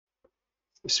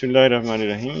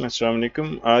बिस्मिल्लाहिर्रहमानिर्रहीम। अस्सलाम वालेकुम।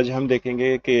 आज हम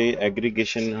देखेंगे कि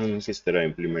एग्रीगेशन हम किस तरह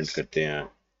इम्प्लीमेंट करते हैं।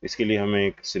 इसके लिए हमें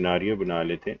एक सिनारियो बना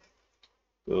लेते हैं।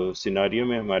 तो सिनारियो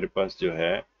में हमारे पास जो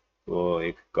है वो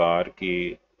एक कार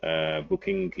की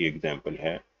बुकिंग की एग्जांपल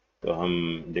है। तो हम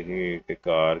देखेंगे कि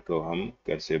कार को हम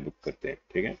कैसे बुक करते हैं।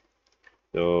 ठीक है।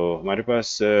 तो हमारे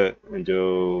पास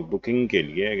जो बुकिंग के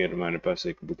लिए अगर हमारे पास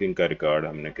एक बुकिंग का रिकॉर्ड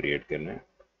हमने क्रिएट करना है,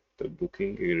 तो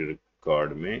बुकिंग के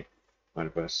रिकॉर्ड में हमारे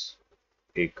पास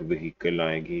एक व्हीकल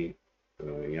आएगी।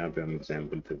 तो यहाँ पे हम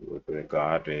एग्जांपल पे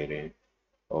कार ले रहे हैं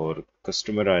और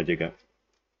कस्टमर आ जाएगा।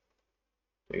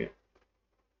 ठीक है।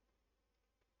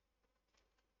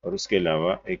 और उसके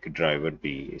अलावा एक ड्राइवर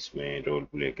भी इसमें रोल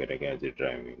प्ले करेगा एज ए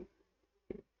ड्राइविंग।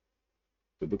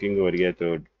 तो बुकिंग हो रही है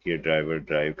तो ये ड्राइवर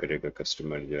ड्राइव करेगा,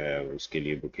 कस्टमर जो है उसके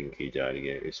लिए बुकिंग की जा रही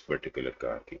है इस पर्टिकुलर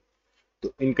कार की।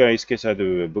 तो इनका इसके साथ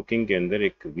बुकिंग के अंदर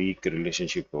एक वीक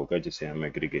रिलेशनशिप होगा जिसे हम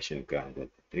एग्रीगेशन कहा जाता है।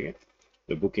 ठीक है।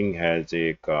 तो booking has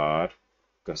a car,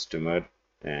 customer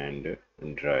and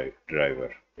driver.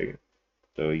 ठीक है।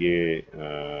 तो ये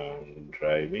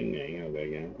ड्राइविंग नहीं होगा,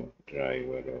 यहाँ पे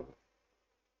ड्राइवर होगा।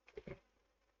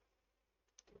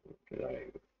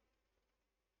 ड्राइवर।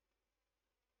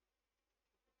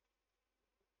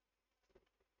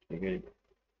 ठीक है।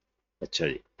 अच्छा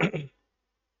जी।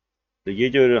 तो ये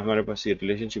जो हमारे पास ये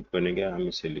रिलेशनशिप बनेगा हम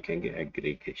इसे लिखेंगे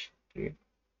एग्रीगेशन। ठीक है।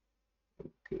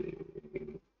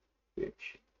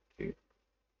 Aggregation, ठीक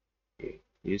है।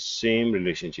 ये सेम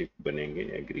रिलेशनशिप बनेंगे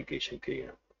एग्रीगेशन के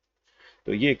यहाँ।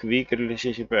 तो ये एक वीक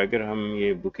रिलेशनशिप है। अगर हम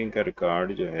ये बुकिंग का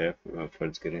रिकॉर्ड जो है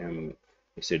फर्ज करें हम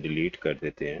इसे डिलीट कर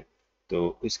देते हैं,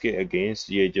 तो इसके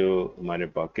अगेंस्ट ये जो हमारे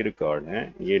बाकी रिकॉर्ड हैं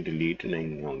ये डिलीट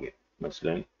नहीं होंगे।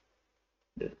 मसलन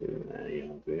जैसे मैं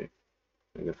यहाँ पे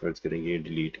अगर फर्ज करें ये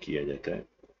डिलीट किया जाता है,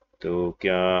 तो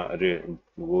क्या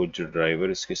वो जो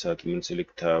ड्राइवर इसके साथ मुंसलिक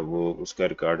था वो उसका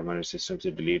रिकॉर्ड हमारे सिस्टम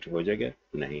से डिलीट हो जाएगा?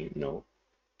 नहीं, नो।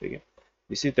 ठीक है।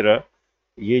 इसी तरह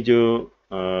ये जो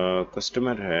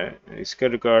कस्टमर है इसका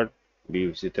रिकॉर्ड भी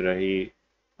उसी तरह ही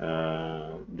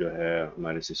जो है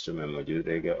हमारे सिस्टम में मौजूद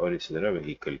रहेगा, और इसी तरह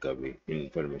व्हीकल का भी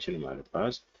इंफॉर्मेशन हमारे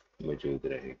पास मौजूद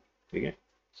रहेगी। ठीक है।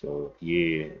 सो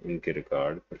ये इनके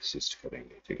रिकॉर्ड परसिस्ट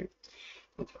करेंगे। ठीक है।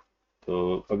 अच्छा,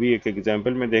 तो अभी एक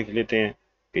एग्जांपल में देख लेते हैं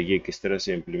कि ये किस तरह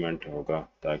से इम्प्लीमेंट होगा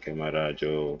ताकि हमारा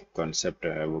जो कॉन्सेप्ट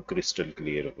है वो क्रिस्टल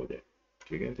क्लियर हो जाए।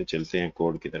 ठीक है। तो चलते हैं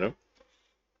कोड की तरफ।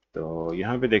 तो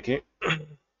यहाँ पे देखें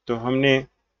तो हमने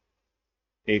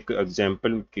एक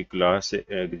एग्जाम्पल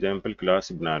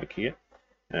क्लास बना रखी है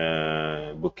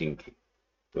बुकिंग की।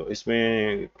 तो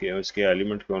इसमें उसके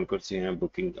एलिमेंट कौन कौन से हैं?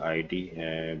 बुकिंग आईडी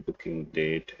है, बुकिंग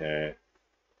डेट है,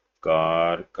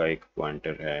 कार का एक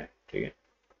पॉइंटर है। ठीक है।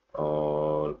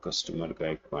 और कस्टमर का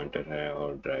एक पॉइंटर है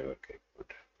और ड्राइवर का एक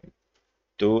पॉइंटर।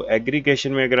 तो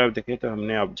एग्रीगेशन में अगर आप देखें तो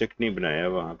हमने ऑब्जेक्ट नहीं बनाया,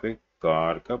 वहाँ पे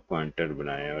कार का पॉइंटर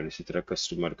बनाया और इसी तरह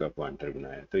कस्टमर का पॉइंटर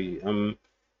बनाया। तो हम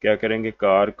क्या करेंगे,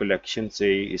 कार कलेक्शन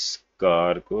से इस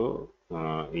कार को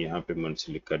यहाँ पे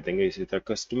मुंसलिक कर देंगे। इसी तरह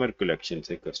कस्टमर कलेक्शन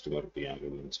से कस्टमर को यहाँ पे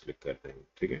मुंसलिक कर देंगे।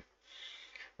 ठीक है।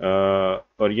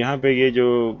 और यहाँ पे ये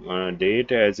जो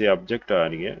डेट है एज ए ऑब्जेक्ट आ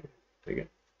रही है। ठीक है।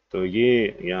 तो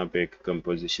ये यहाँ पे एक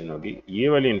कंपोजिशन होगी, ये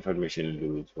वाली इंफॉर्मेशन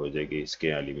लूज हो जाएगी इसके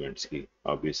एलिमेंट्स की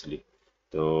ऑब्वियसली।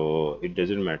 तो इट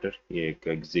डजेंट मैटर, ये एक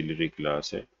एक्सिलरी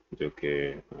क्लास है जो कि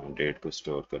डेट को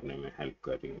स्टोर करने में हेल्प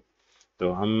कर रही है।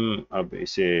 तो हम अब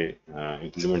इसे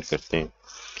इम्प्लीमेंट करते हैं।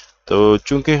 तो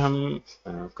चूंकि हम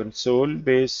कंसोल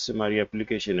बेस हमारी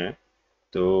एप्लीकेशन है,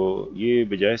 तो ये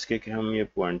बजाय इसके कि हम ये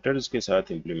पॉइंटर्स के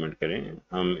साथ इम्प्लीमेंट करें,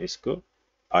 हम इसको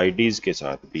आईडीज़ के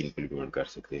साथ भी इम्प्लीमेंट कर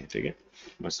सकते हैं। ठीक है।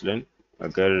 मसलन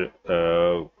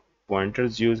अगर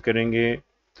पॉइंटर्स यूज़ करेंगे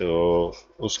तो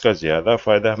उसका ज़्यादा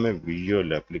फ़ायदा हमें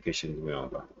विजुअल एप्लीकेशन में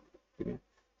होगा। ठीक है।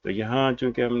 तो यहाँ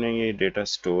चूँकि हमने ये डेटा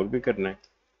स्टोर भी करना है,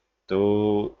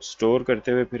 तो स्टोर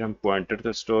करते हुए फिर हम पॉइंटर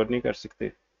तो स्टोर नहीं कर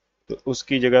सकते। तो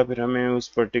उसकी जगह फिर हमें उस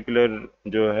पर्टिकुलर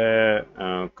जो है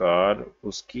कार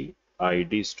उसकी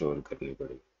आईडी स्टोर करनी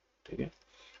पड़ेगी। ठीक है।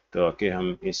 तो आके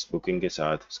हम इस बुकिंग के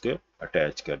साथ उसके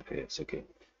अटैच कर दे सके।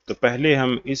 तो पहले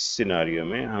हम इस सिनारियो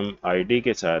में हम आईडी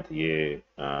के साथ ये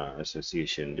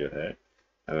एसोसिएशन जो है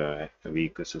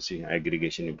वीक एसोसिएशन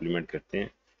एग्रीगेशन इम्प्लीमेंट करते हैं।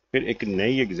 फिर एक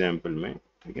नई एग्जांपल में,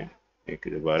 ठीक है, एक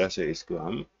दोबारा से इसको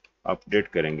हम अपडेट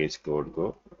करेंगे इस कोड को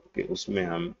कि उसमें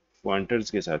हम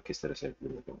पॉइंटर्स के साथ किस तरह से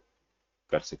इम्प्लीमेंट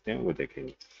कर सकते हैं वो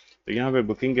देखेंगे। तो यहाँ पे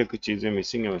बुकिंग की कुछ चीज़ें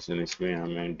मिसिंग है। मसलन इसमें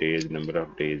हमें डेज, नंबर ऑफ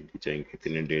डेज भी चाहिए,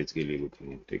 कितने डेज के लिए बुकिंग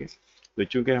है। ठीक है। तो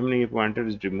चूंकि हमने ये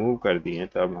पॉइंटर्स रिमूव कर दिए हैं,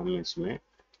 तो अब हम इसमें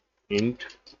इंट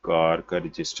कार का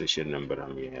रजिस्ट्रेशन नंबर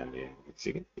हम यहाँ ले आएंगे।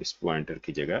 ठीक है। इस पॉइंटर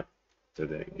की जगह तो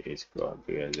देंगे, इसको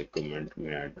आगे एज ए कमेंट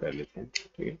में ऐड कर लेते हैं।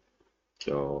 ठीक है।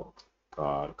 तो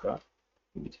कार का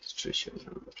रजिस्ट्रेशन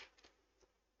नंबर।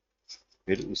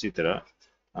 फिर उसी तरह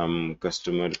हम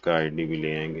कस्टमर का आईडी भी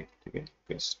ले आएंगे, ठीक है।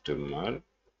 कस्टमर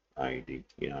आईडी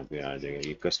यहाँ पे आ जाएगा,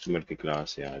 ये कस्टमर की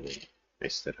क्लास से आ जाएगा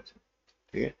इस तरह से,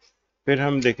 ठीक है। फिर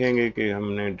हम देखेंगे कि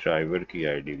हमने ड्राइवर की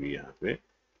आईडी भी यहाँ पे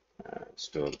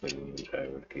स्टोर करनी है,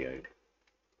 ड्राइवर की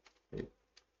आईडी,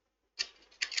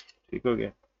 ठीक हो गया।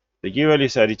 तो ये वाली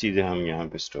सारी चीज़ें हम यहाँ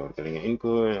पे स्टोर करेंगे,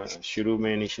 इनको शुरू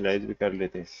में इनिशियलाइज भी कर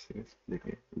लेते हैं, ठीक है।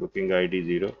 देखिए booking ID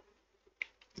zero,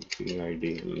 booking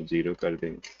ID हम ज़ीरो कर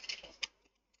देंगे।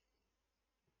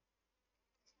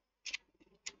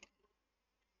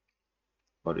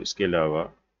 और इसके अलावा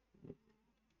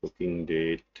बुकिंग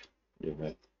डेट जो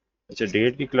है, अच्छा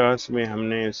डेट की क्लास में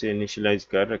हमने इसे इनिशियलाइज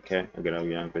कर रखा है। अगर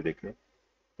हम यहाँ पे देखें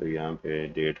तो यहाँ पे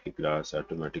डेट की क्लास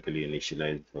ऑटोमेटिकली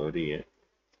इनिशियलाइज हो रही है,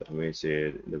 तो हमें इसे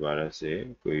दोबारा से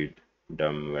कोई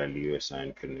डम वैल्यू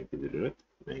असाइन करने की ज़रूरत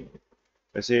नहीं है।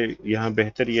 वैसे यहाँ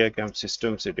बेहतर यह है कि हम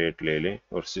सिस्टम से डेट ले लें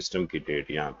और सिस्टम की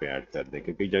डेट यहाँ पे ऐड कर दें,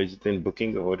 क्योंकि जिस दिन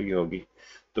बुकिंग हो रही होगी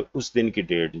तो उस दिन की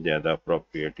डेट ज़्यादा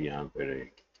अप्रोप्रिएट यहाँ पे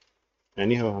रहेगी।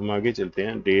 यानी हम आगे चलते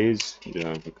हैं। डेज जो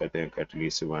हम कहते हैं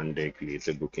एटलीस्ट वन डे के लिए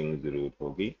तो बुकिंग ज़रूर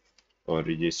होगी। और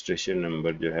रजिस्ट्रेशन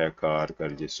नंबर जो है कार का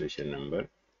रजिस्ट्रेशन नंबर,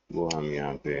 वो हम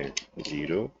यहाँ पे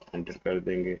ज़ीरो एंटर कर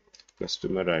देंगे।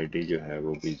 कस्टमर आईडी जो है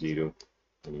वो भी ज़ीरो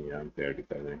हम यहाँ पे ऐड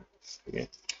कर देंगे, ठीक है।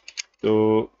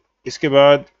 तो इसके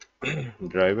बाद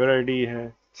ड्राइवर आईडी है,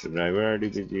 तो ड्राइवर आईडी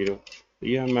भी ज़ीरो।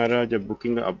 ये हमारा जब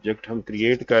बुकिंग ऑब्जेक्ट हम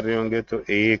क्रिएट कर रहे होंगे तो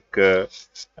एक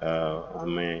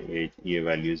हमें ये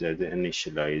वैल्यूज एज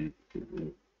इनिशियलाइज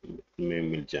में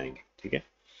मिल जाएंगे, ठीक है।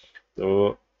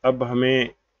 तो अब हमें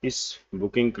इस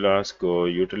बुकिंग क्लास को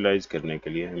यूटिलाइज करने के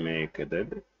लिए हमें एक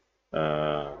अदद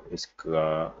इसका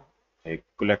एक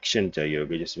कलेक्शन चाहिए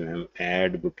होगी, जिसमें हम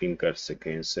ऐड बुकिंग कर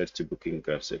सकें, सर्च बुकिंग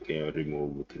कर सकें और रिमूव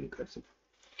बुकिंग कर सकें।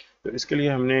 तो इसके लिए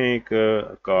हमने एक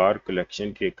कार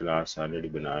कलेक्शन की क्लास ऑलरेडी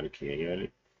बना रखी है ये वाली,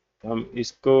 तो हम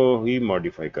इसको ही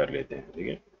मॉडिफाई कर लेते हैं, ठीक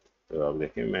है। तो आप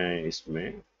देखें मैं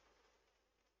इसमें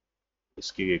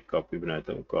इसकी एक कॉपी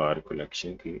बनाता हूँ कार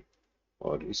कलेक्शन की,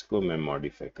 और इसको मैं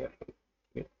मॉडिफाई कर रहा हूँ,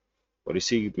 ठीक है। और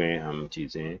इसी में हम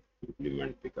चीज़ें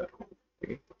इम्प्लीमेंट भी कर रहे हैं, ठीक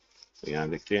है। तो यहाँ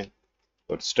देखते हैं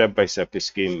और स्टेप बाय स्टेप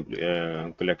इसकी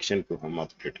कलेक्शन को हम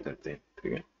अपडेट करते हैं,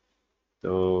 ठीक है।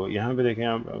 तो यहाँ पे देखें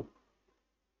आप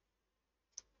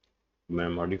मैं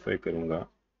मॉडिफाई करूँगा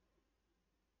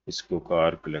इसको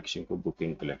कार कलेक्शन को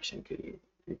बुकिंग कलेक्शन के लिए,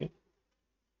 ठीक है।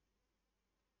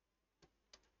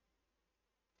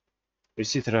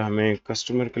 इसी तरह हमें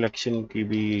कस्टमर कलेक्शन की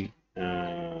भी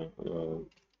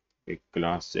एक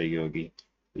क्लास चाहिए होगी,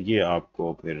 तो ये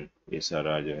आपको फिर ये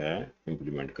सारा जो है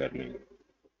इम्प्लीमेंट कर लेंगे।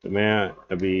 तो मैं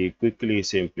अभी क्विकली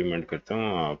इसे इम्प्लीमेंट करता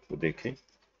हूँ, आप देखें।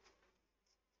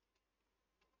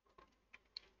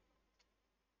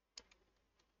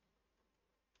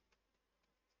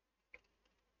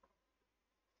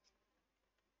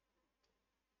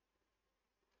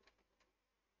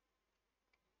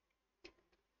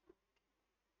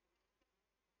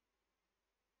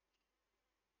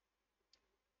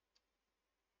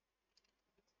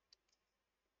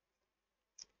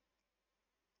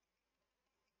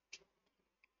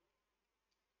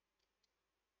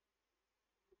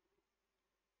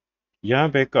 यहाँ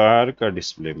पे कार का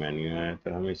डिस्प्ले मेन्यू है,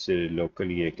 तो हम इसे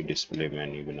लोकली एक डिस्प्ले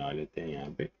मेन्यू बना लेते हैं यहाँ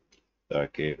पे,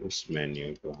 ताकि उस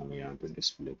मेन्यू को हम यहाँ पे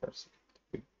डिस्प्ले कर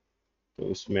सकें। तो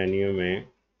उस मेन्यू में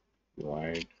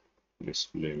वाइड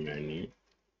डिस्प्ले मेन्यू,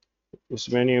 उस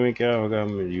मेन्यू में क्या होगा,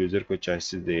 हम यूज़र को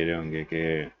चॉइसेस दे रहे होंगे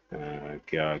कि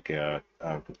क्या क्या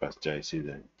आपके पास चॉइसेस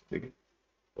हैं, ठीक है।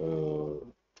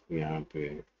 तो यहाँ पे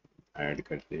ऐड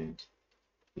करते हैं,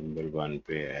 नंबर वन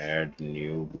पे add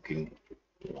new booking,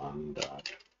 one dot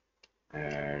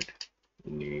add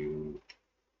new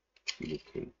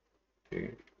booking, ठीक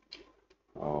है।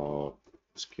 और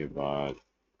उसके बाद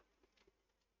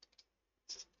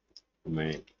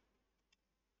हमें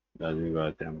लाजमी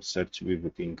बात है हम सर्च भी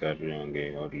बुकिंग कर रहे होंगे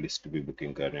और लिस्ट भी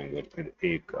बुकिंग कर रहे होंगे, और फिर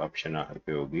एक ऑप्शन आखिर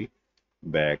पे होगी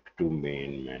बैक टू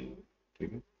मेन मेन्यू,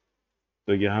 ठीक है।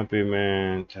 तो यहाँ पे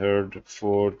मैं थर्ड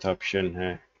फोर्थ ऑप्शन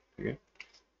है, ठीक है।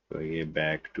 तो ये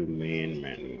back to main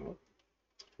menu,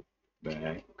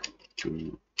 back to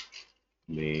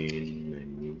main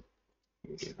menu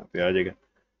यहाँ पे आ जाएगा।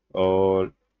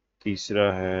 और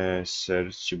तीसरा है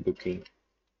सर्च बुकिंग,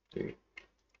 ठीक है।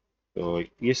 तो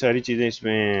ये सारी चीज़ें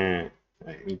इसमें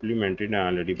इम्प्लीमेंटेड है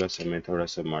ऑलरेडी, बस हमें थोड़ा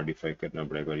सा मॉडिफाई करना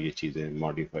पड़ेगा और ये चीज़ें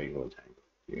मॉडिफाई हो जाएंगी,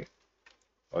 ठीक है।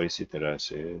 और इसी तरह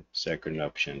से सेकंड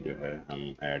ऑप्शन जो है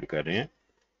हम ऐड कर रहे हैं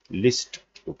लिस्ट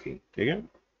बुकिंग, ठीक है,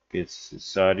 कि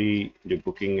सारी जो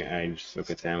बुकिंग है इस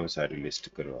वक्त हैं वो सारी लिस्ट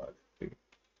करवा दें, ठीक है।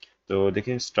 तो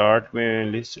देखिए स्टार्ट में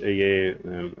लिस्ट ये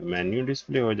मेन्यू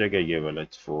डिस्प्ले हो जाएगा, ये वाला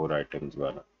फोर आइटम्स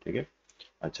वाला, ठीक है।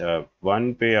 अच्छा,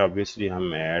 वन पे ऑब्वियसली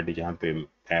हम ऐड, जहाँ पे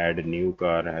ऐड न्यू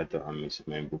कार है तो हम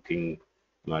इसमें बुकिंग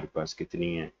हमारे पास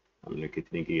कितनी है, हमने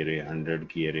कितनी की अरे 100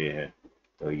 की अरे है,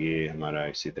 तो ये हमारा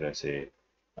इसी तरह से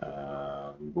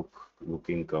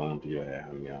बुकिंग काउंट जो है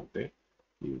हम यहाँ पे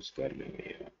यूज़ कर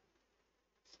लेंगे।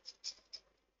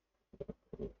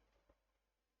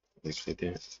 देख लेते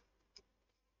हैं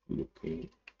बुकिंग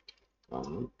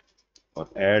काउंट,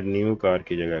 और ऐड न्यू कार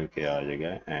की जगह क्या आ जाएगा,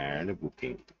 ऐड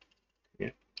बुकिंग। ठीक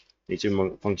है, नीचे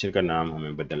फंक्शन का नाम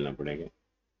हमें बदलना पड़ेगा।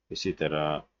 इसी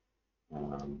तरह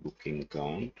बुकिंग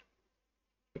काउंट,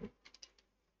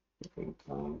 बुकिंग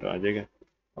काउंट आ जाएगा,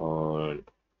 और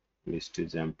लिस्ट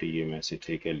इज एम्प्टी ये मैसेज,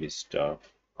 ठीक है, लिस्ट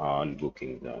ऑफ ऑल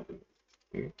बुकिंग आ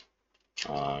जाएगा,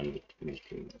 ऑल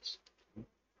बुकिंग्स।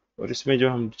 और इसमें जो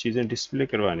हम चीज़ें डिस्प्ले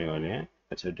करवाने वाले हैं,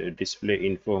 अच्छा, डिस्प्ले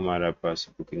इन्फो हमारा पास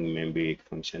बुकिंग में भी एक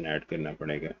फंक्शन ऐड करना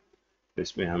पड़ेगा। तो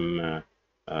इसमें हम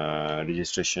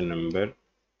रजिस्ट्रेशन नंबर,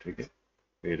 ठीक है,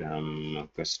 फिर हम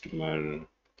कस्टमर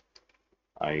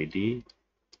आईडी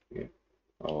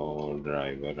और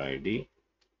ड्राइवर आईडी,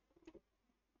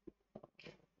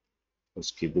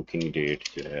 उसकी बुकिंग डेट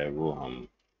जो है वो हम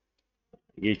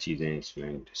ये चीज़ें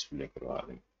इसमें डिस्प्ले करवा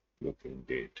दें, बुकिंग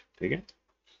डेट। ठीक है,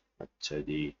 अच्छा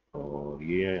जी, और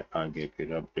ये आगे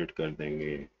फिर अपडेट कर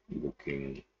देंगे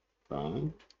बुकिंग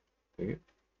काउंट। ठीक है,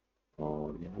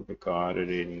 और यहाँ पे कार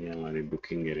अरे नहीं है, हमारी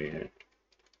बुकिंग अरे है,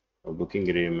 और बुकिंग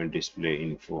अरे में डिस्प्ले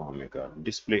इन्फो हमें का,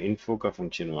 डिस्प्ले इन्फो का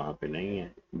फंक्शन वहाँ पे नहीं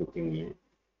है बुकिंग में,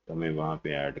 तो हमें वहाँ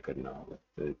पे ऐड करना होगा,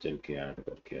 तो चल के ऐड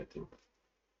करके आते हैं।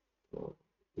 तो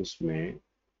उसमें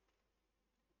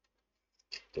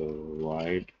तो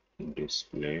वाइड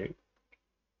डिस्प्ले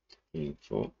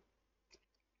इन्फो,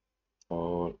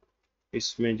 और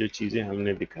इसमें जो चीज़ें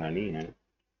हमने दिखानी हैं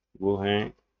वो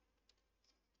हैं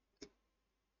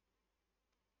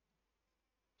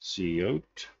सी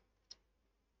आउट,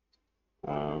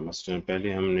 मसलन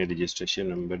पहले हमने रजिस्ट्रेशन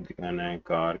नंबर दिखाना है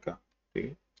कार का। ठीक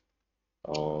है,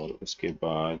 और उसके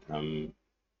बाद हम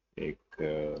एक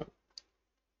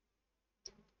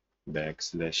बैक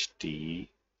स्लैश टी,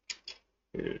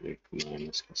 फिर एक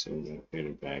माइनस का सिंबल,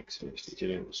 फिर बैक स्लैश टी,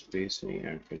 चलिए स्पेस नहीं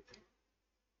ऐड करते,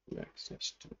 बैक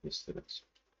स्लैश टी इस तरह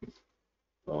से,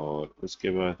 और उसके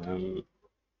बाद हम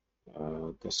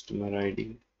कस्टमर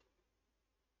आईडी,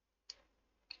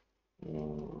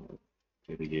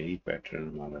 फिर यही पैटर्न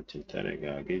हमारा चलता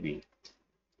रहेगा आगे भी,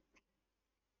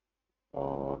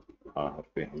 और यहाँ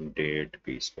पे हम डेट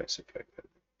भी स्पेसिफाई कर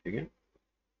दें। ठीक है,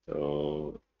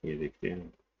 तो ये देखते हैं,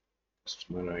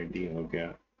 कस्टमर आईडी हो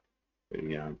गया, फिर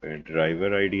यहाँ पे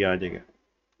ड्राइवर आईडी आ जाएगा,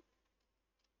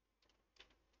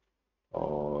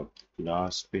 और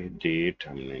लास्ट पे डेट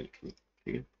हमने लिखी।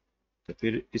 ठीक है, तो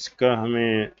फिर इसका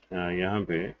हमें यहाँ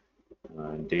पे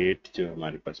डेट जो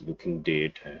हमारे पास बुकिंग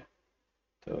डेट है,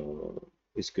 तो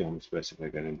इसको हम स्पेसिफाई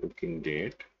करें बुकिंग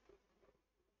डेट।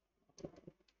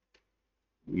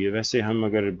 ये वैसे हम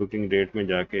अगर बुकिंग डेट में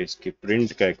जाके इसके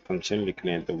प्रिंट का एक फंक्शन लिख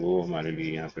लें तो वो हमारे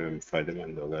लिए यहाँ पे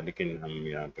फ़ायदेमंद होगा, लेकिन हम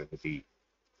यहाँ पे खुद ही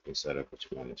ये सारा कुछ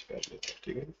मैनेज कर लेते हैं।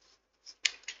 ठीक है,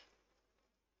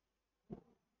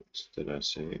 इस तरह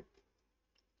से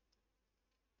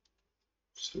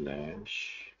स्लैश,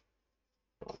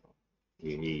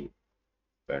 यही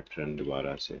पैटर्न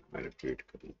दोबारा से हमें रिपीट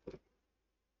करना पड़ेगा,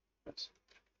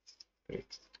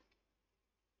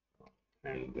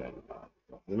 एंड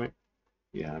देन में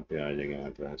यहाँ पे आ जाएगा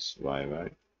हमारे पास वाई वाई,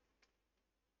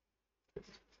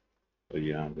 और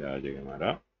यहाँ पे आ जाएगा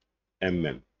हमारा एम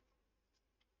एम।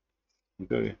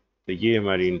 ठीक है, तो ये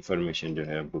हमारी इंफॉर्मेशन जो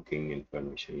है बुकिंग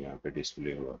इंफॉर्मेशन यहाँ पे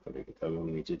डिस्प्ले हुआ करेगी। तब हम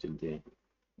नीचे चलते हैं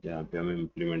जहाँ पे हम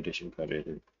इम्प्लीमेंटेशन कर रहे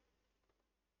थे।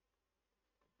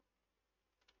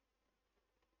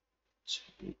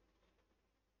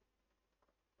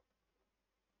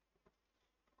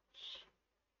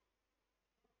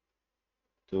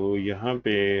 तो यहाँ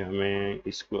पे हमें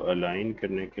इसको अलाइन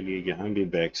करने के लिए यहाँ भी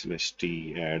बैक स्लैश टी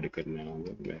ऐड करना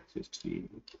होगा, back slash T,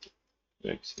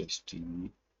 back slash T,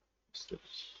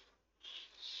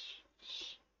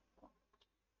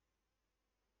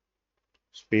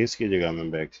 space की जगह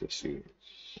में बैक स्लैश टी।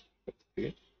 ठीक है,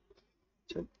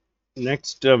 अच्छा,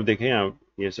 नेक्स्ट अब देखें आप,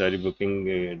 ये सारी बुकिंग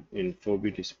इन्फो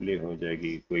भी डिस्प्ले हो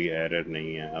जाएगी, कोई एरर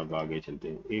नहीं है। अब आगे चलते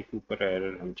हैं, एक ऊपर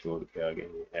एरर हम छोड़ के आगे,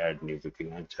 ऐड न्यू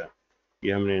बुकिंग। अच्छा,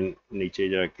 ये हमने नीचे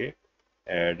जाके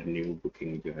ऐड न्यू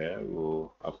बुकिंग जो है वो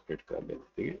अपडेट कर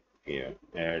लेते हैं। ठीक है,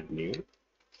 ऐड न्यू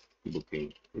बुकिंग,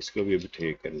 इसको भी अभी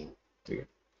ठीक करना है। ठीक है,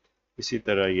 इसी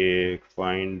तरह ये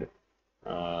find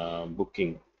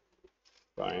booking,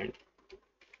 find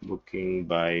booking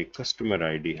by customer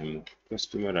ID, हम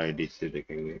कस्टमर आईडी से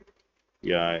देखेंगे,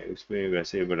 या इसमें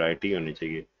वैसे वैरायटी होनी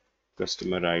चाहिए।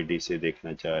 कस्टमर आईडी से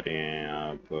देखना चाह रहे हैं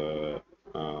आप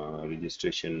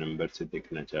रजिस्ट्रेशन नंबर से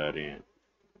देखना चाह रहे हैं,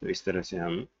 तो इस तरह से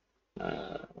हम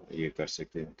ये कर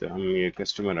सकते हैं। तो हम ये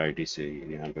कस्टमर आईडी से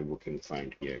यहाँ पे बुकिंग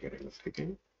फाइंड किया करेंगे, ठीक है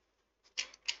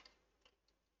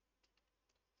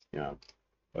यहाँ।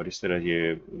 और इस तरह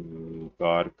ये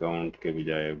कार काउंट के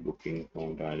बजाय बुकिंग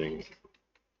काउंट आ जाएंगे,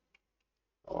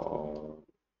 और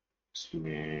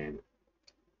इसमें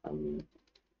हम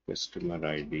कस्टमर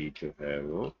आईडी जो है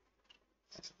वो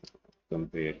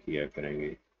कंपेयर किया करेंगे।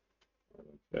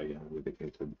 क्या यहाँ पे देखें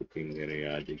तो बुकिंग अरे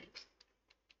आ जाएगी,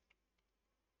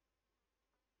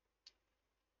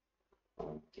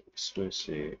 और इसमें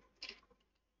से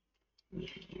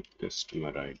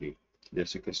कस्टमर आईडी,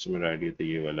 जैसे कस्टमर आईडी तो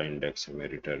ये वाला इंडेक्स हमें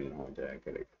रिटर्न हो जाया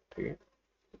करेगा, ठीक है।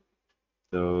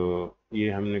 तो ये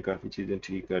हमने काफ़ी चीज़ें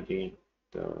ठीक कर ली हैं।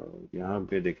 तो यहाँ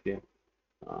पे देखते हैं,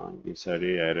 ये सारे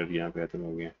एरर यहाँ पे खत्म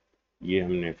हो गए हैं। ये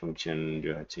हमने फंक्शन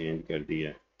जो है चेंज कर दिया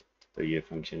है। तो ये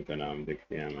फंक्शन का नाम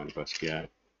देखते हैं हमारे पास क्या है,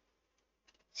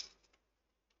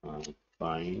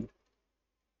 फाइंड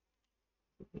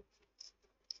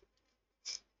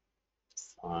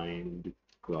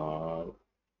कार,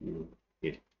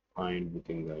 ये फाइंड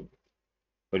बुकिंग आईडी,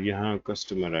 और यहाँ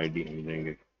कस्टमर आईडी हम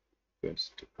देंगे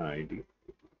कस्ट आईडी,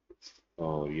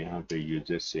 और यहाँ पे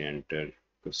यूजर से enter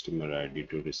customer ID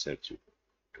to research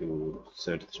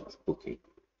booking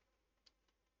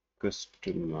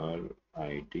customer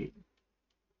ID,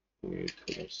 ये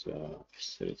थोड़ा सा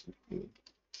search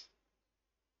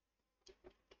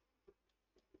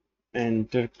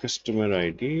enter customer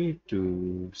ID to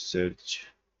search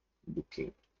booking,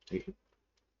 ठीक है।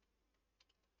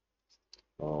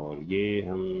 और ये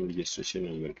हम रजिस्ट्रेशन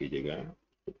नंबर की जगह,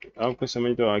 आपको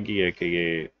समझ तो आ गई है कि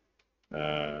ये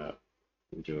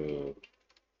जो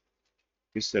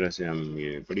किस तरह से हम,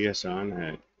 ये बड़ी आसान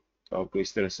है। तो आपको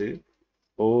इस तरह से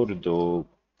और दो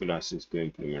क्लासेस को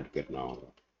इम्प्लीमेंट करना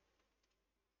होगा।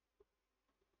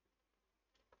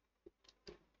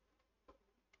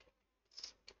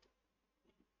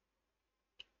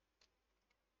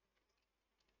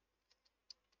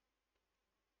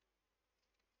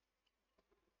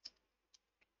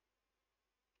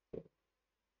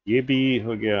 ये भी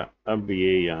हो गया। अब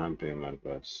ये यहाँ पे हमारे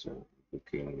पास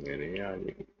बुकिंग मेरे आ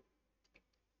जाएगी,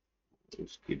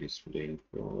 उसकी डिस्प्ले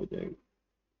इन्फो हो जाएगी,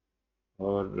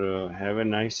 और हैव ए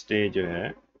नाइस डे जो है,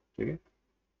 ठीक है।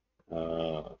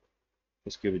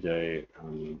 इसके बजाय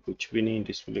हम कुछ भी नहीं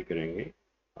डिस्प्ले करेंगे,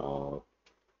 और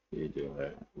ये जो है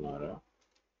हमारा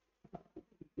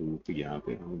लूप यहाँ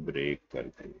पे हम ब्रेक कर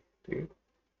देंगे, ठीक है।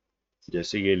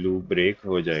 जैसे ये लूप ब्रेक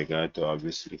हो जाएगा तो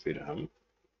ऑब्वियसली फिर हम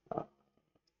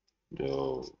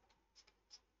जो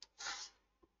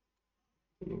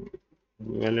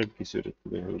वैलिड की सूरत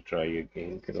में हम ट्राई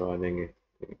अगेन करवा देंगे,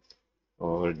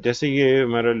 और जैसे ये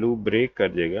हमारा लूप ब्रेक कर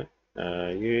देगा,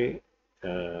 ये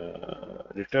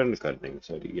रिटर्न कर देंगे,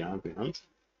 सॉरी यहाँ पे हम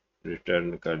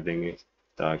रिटर्न कर देंगे,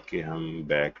 ताकि हम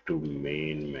बैक टू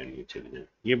मेन मेन्यू चले जाएं।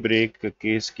 ये ब्रेक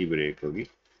केस की ब्रेक होगी,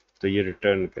 तो ये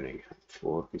रिटर्न करेंगे हम,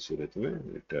 फोर की सूरत में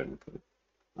रिटर्न करें।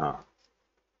 हाँ,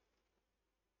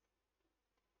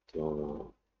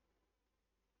 तो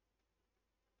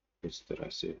इस तरह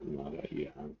से हमारा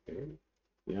यहाँ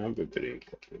पे ब्रेक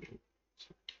कर देंगे।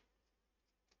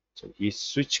 ये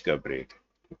स्विच का ब्रेक।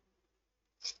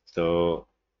 तो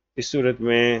इस सूरत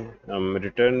में हम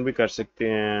रिटर्न भी कर सकते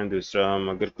हैं। दूसरा, हम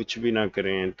अगर कुछ भी ना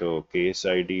करें तो केस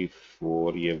आईडी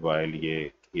 4 ये वाइल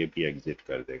ये भी एग्जिट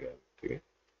कर देगा, ठीक है।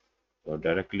 और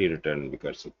डायरेक्टली रिटर्न भी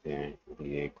कर सकते हैं,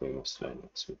 ये कोई मसला नहीं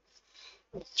इसमें।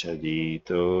 अच्छा जी,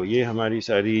 तो ये हमारी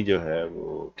सारी जो है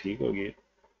वो ठीक होगी।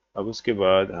 अब उसके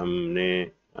बाद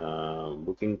हमने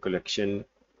बुकिंग कलेक्शन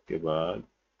के बाद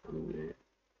हमने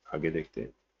आगे देखते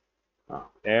हैं,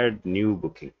 हाँ, ऐड न्यू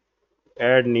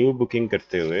बुकिंग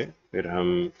करते हुए फिर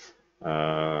हम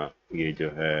ये जो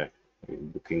है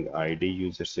बुकिंग आईडी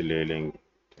यूज़र से ले लेंगे,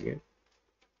 ठीक है।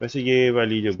 वैसे ये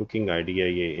वाली जो बुकिंग आईडी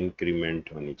है ये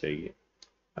इंक्रीमेंट होनी चाहिए,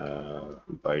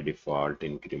 बाय डिफ़ॉल्ट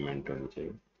इंक्रीमेंट होनी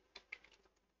चाहिए।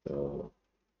 तो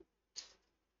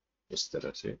इस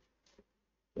तरह से,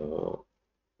 तो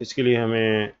इसके लिए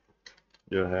हमें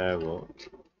जो है वो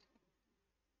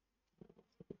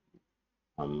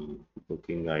हम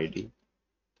बुकिंग आईडी,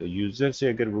 तो यूज़र से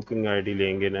अगर बुकिंग आईडी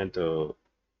लेंगे ना तो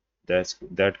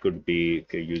दैट कुड बी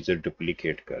कि यूज़र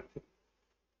डुप्लीकेट कर दे।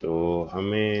 तो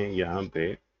हमें यहाँ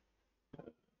पे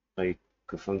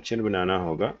एक फंक्शन बनाना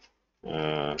होगा,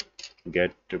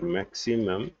 गेट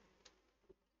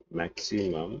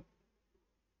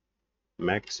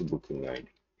मैक्स बुकिंग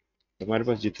आईडी। हमारे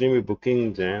पास जितनी भी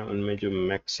बुकिंग्स हैं उनमें जो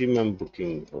मैक्सिमम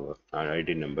बुकिंग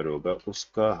आईडी नंबर होगा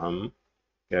उसका हम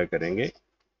क्या करेंगे,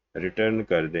 रिटर्न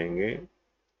कर देंगे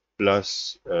प्लस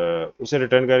उसे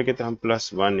रिटर्न करके तो हम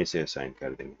 +1 इसे असाइन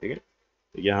कर देंगे, ठीक है।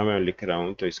 तो यहाँ मैं लिख रहा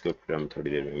हूँ, तो इसको फिर हम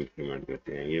थोड़ी देर में इम्प्लीमेंट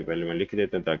करते हैं। ये पहले मैं लिख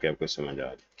देता हूँ ताकि आपको समझ आ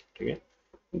जाए, ठीक है।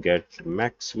 गेट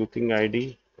मैक्स बुकिंग आईडी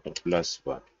और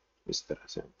 +1, इस तरह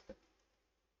से, ठीक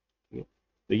है।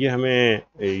 तो ये हमें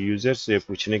यूज़र से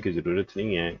पूछने की ज़रूरत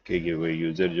नहीं है कि ये वो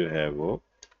यूज़र जो है वो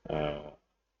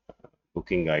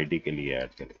बुकिंग आईडी के लिए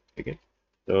ऐड करें, ठीक है।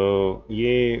 तो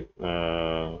ये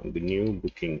न्यू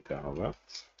बुकिंग का होगा।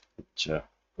 अच्छा,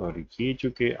 और ये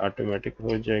चूँकि ऑटोमेटिक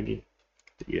हो जाएगी,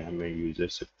 तो ये हमें यूज़र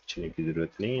से पूछने की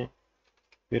ज़रूरत नहीं है।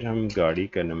 फिर हम गाड़ी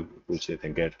का नंबर पूछ लेते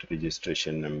हैं, गेट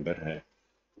रजिस्ट्रेशन नंबर है,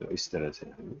 तो इस तरह से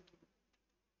हम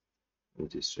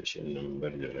रजिस्ट्रेशन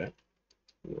नंबर जो है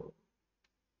वो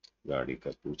गाड़ी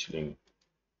का पूछ लेंगे।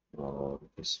 और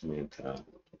इसमें था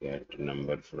gate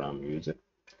number from user,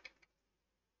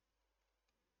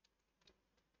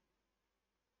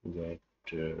 gate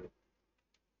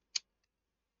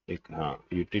एक, हाँ,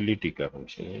 यूटिलिटी का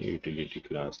फंक्शन है, यूटिलिटी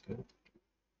क्लास का,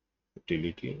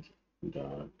 यूटिलिटी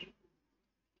डॉट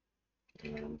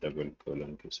डबल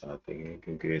कोलन के साथ देंगे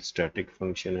क्योंकि स्टैटिक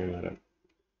फंक्शन है हमारा।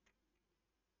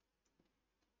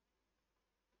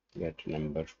 गेट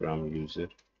नंबर फ्रॉम यूज़र,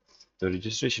 तो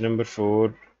रजिस्ट्रेशन नंबर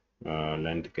 4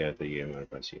 लेंथ क्या है, तो ये हमारे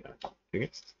पास ये आता है, ठीक है।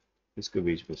 इसको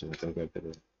बीच में से खत्म करते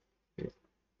रहे।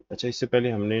 अच्छा, इससे पहले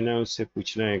हमने ना उससे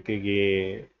पूछना है कि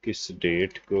ये किस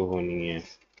डेट को होनी है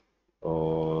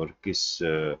और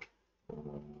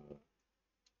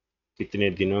कितने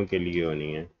दिनों के लिए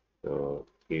होनी है, तो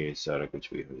ये सारा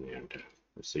कुछ भी हमने एंटर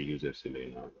उससे यूज़र से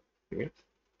लेना होगा, ठीक है।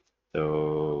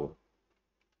 तो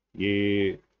ये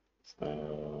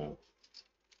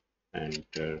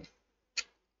एंटर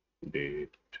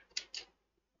डेट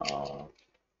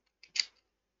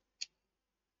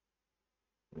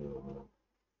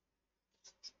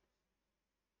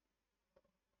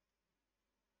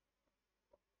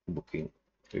बुकिंग,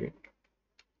 ठीक है।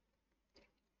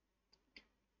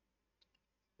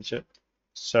 अच्छा,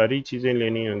 सारी चीज़ें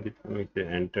लेनी होंगी तो हम इसे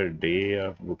एंटर डे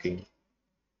ऑफ बुकिंग,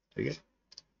 ठीक है।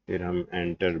 फिर हम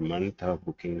एंटर मंथ ऑफ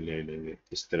बुकिंग ले लेंगे,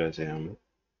 इस तरह से हम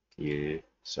ये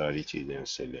सारी चीज़ें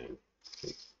उससे लेंगे,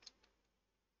 ठीक।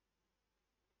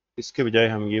 इसके बजाय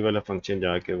हम ये वाला फंक्शन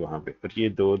जाके वहाँ पे, और ये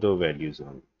दो दो वैल्यूज़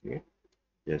होंगी, ठीक है।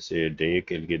 जैसे डे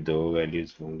के लिए 2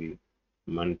 वैल्यूज़ होंगी,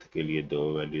 मंथ के लिए 2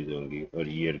 वैल्यूज़ होंगी और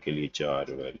ईयर के लिए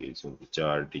 4 वैल्यूज़ होंगी,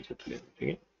 4 डिजिट लेंगे, ठीक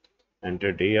है।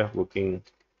 Enter day of booking,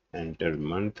 enter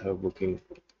month of booking,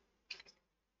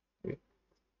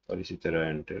 और इसी तरह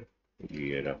एंटर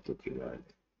ईयर ऑफ बुकिंग आ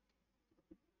जाए,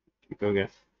 ठीक हो गया।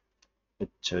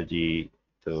 अच्छा जी,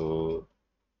 तो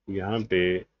यहाँ पे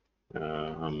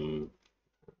हम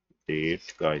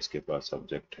डेट का, इसके पास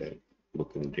सब्जेक्ट है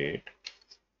बुकिंग डेट,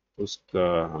 उसका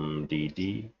हम डी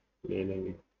ले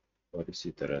लेंगे, और इसी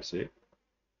तरह से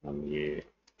हम ये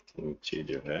नीचे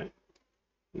जो है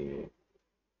ये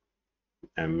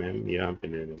यहाँ पे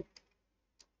ले लेंगे,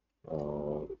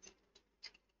 और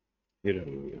फिर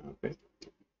हम यहाँ पे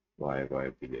वाई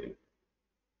भी ले लेंगे।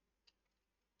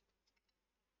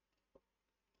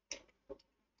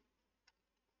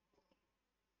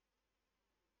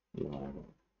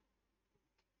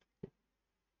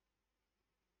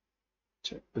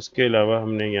 अच्छा, उसके अलावा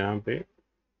हमने यहाँ पे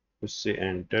उससे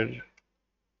एंटर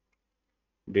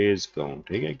डेज काउंट,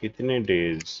 ठीक है, कितने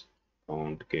डेज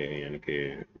काउंट के, यानी कि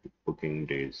बुकिंग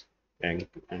डेज,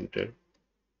 एंटर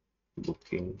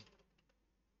बुकिंग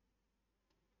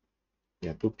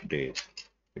या बुक डेज,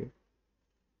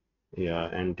 या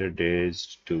enter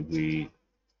days to be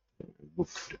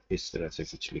booked, इस तरह से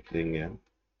कुछ लिख देंगे हम।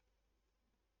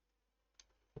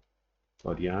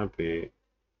 और यहाँ पे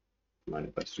हमारे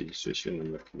पास रजिस्ट्रेशन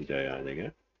नंबर की बजाय आ जाएगा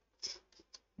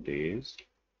डेज,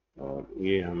 और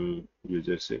ये हम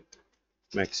यूज़र से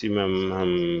मैक्सिमम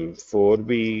हम 4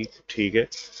 भी ठीक है,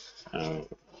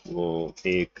 वो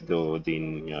 1 2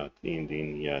 दिन या 3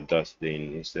 दिन या 10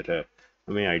 दिन, इस तरह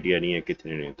हमें आइडिया नहीं है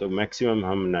कितने दिन, तो मैक्सिमम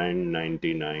हम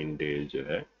 999 डेज जो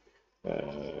है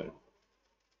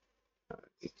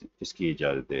इसकी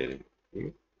इजाज़त दे रहे हैं, ठीक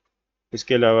है।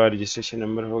 इसके अलावा रजिस्ट्रेशन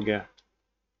नंबर हो गया,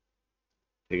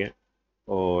 ठीक है।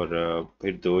 और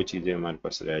फिर 2 चीज़ें हमारे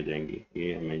पास रह जाएंगी,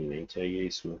 ये हमें नहीं चाहिए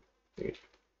इसमें, ठीक है,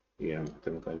 ये हम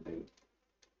खत्म कर देंगे।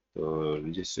 तो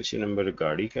रजिस्ट्रेशन नंबर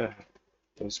गाड़ी का है,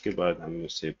 तो उसके बाद हम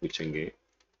उससे पूछेंगे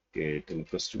कि तुम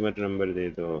कस्टमर नंबर दे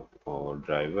दो और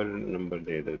ड्राइवर नंबर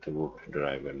दे दो, तो वो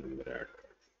ड्राइवर नंबर ऐड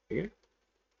कर, ठीक है।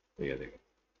 तो ये देखो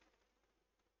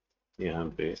यहाँ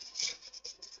पे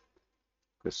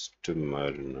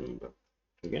कस्टमर नंबर,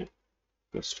 ठीक है,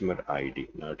 कस्टमर आईडी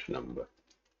नॉट नंबर,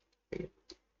 ठीक है।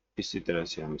 इसी तरह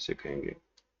से हम इसे कहेंगे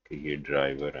कि ये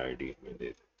ड्राइवर आईडी हमें दे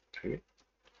दो, ठीक है,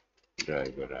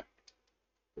 ड्राइवर आईडी,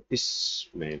 तो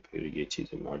इसमें फिर ये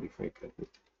चीज़ें मॉडिफाई कर दें,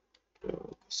 तो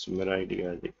कस्टमर आईडी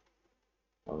आ जाए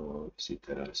और इसी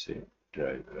तरह से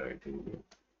ड्राइवर आईडी में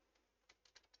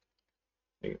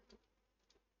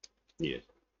ये।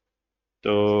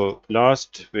 तो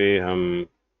लास्ट पे हम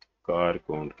कार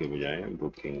काउंट के बजाय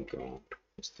बुकिंग काउंट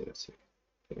इस तरह से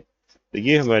करें। तो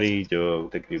ये हमारी जो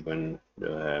तकरीबन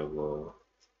जो है वो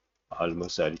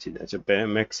ऑलमोस्ट सारी चीज़ें। अच्छा,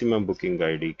 मैक्सिमम बुकिंग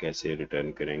आईडी कैसे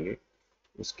रिटर्न करेंगे,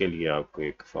 उसके लिए आपको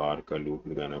एक फॉर का लूप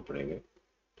लगाना पड़ेगा।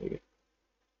 ठीक है,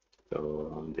 तो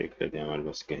हम देख लेते हैं हमारे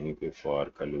पास कहीं पे फॉर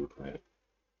का लूप है,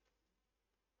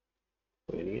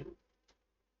 कोई नहीं है,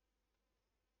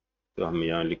 तो हम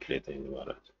यहाँ लिख लेते हैं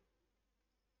दोबारा।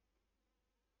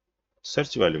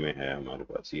 सर्च वाले में है हमारे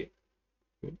पास ये,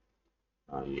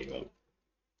 हाँ ये वाला।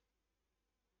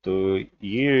 तो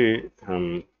ये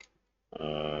हम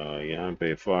यहाँ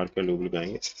पे फॉर का लूप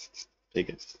लगाएंगे। ठीक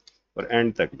है, और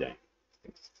एंड तक जाएं,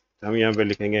 तो हम यहाँ पे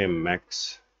लिखेंगे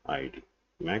मैक्स आईडी,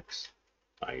 मैक्स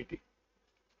आईडी।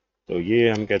 तो ये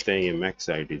हम कहते हैं ये मैक्स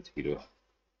आईडी 0 है।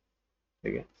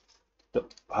 ठीक है, तो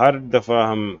हर दफ़ा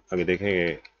हम अगर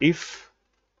देखेंगे if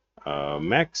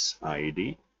max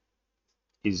ID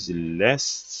is less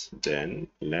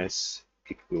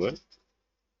equal.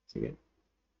 ठीक है,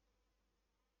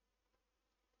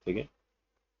 ठीक है,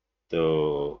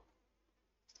 तो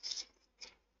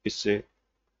इससे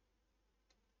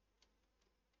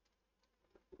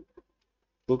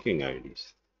बुकिंग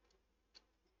आईडीज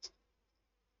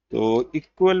तो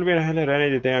इक्वल में रहने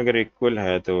देते हैं। अगर इक्वल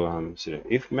है तो हम सिर्फ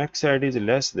if max ID is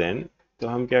less than, तो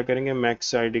हम क्या करेंगे,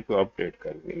 मैक्स आईडी को अपडेट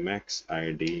करेंगे, मैक्स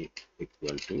आईडी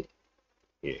इक्वल टू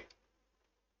ये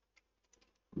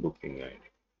बुकिंग आईडी।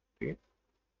 ठीक है,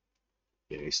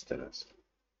 ये इस तरह से।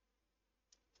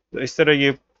 तो इस तरह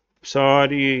ये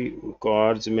सारी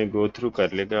कार्ड्स में गो थ्रू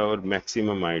कर लेगा और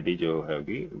मैक्सिमम आईडी जो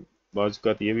होगी। बाज़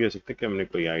का ये भी हो सकता है कि हमने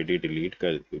कोई आईडी डिलीट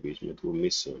कर दी बीच में तो वो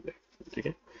मिस हो जाए। ठीक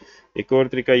है, एक और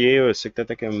तरीका ये हो सकता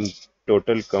था कि हम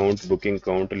टोटल काउंट बुकिंग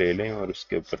काउंट ले लें और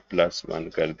उसके ऊपर +1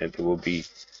 कर दें, तो वो भी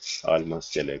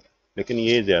ऑलमोस्ट चलेगा, लेकिन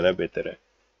ये ज़्यादा बेहतर है।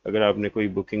 अगर आपने कोई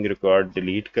बुकिंग रिकॉर्ड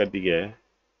डिलीट कर दिया है,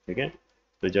 ठीक है,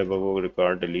 तो जब वो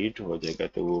रिकॉर्ड डिलीट हो जाएगा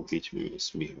तो वो बीच में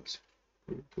मिस भी हो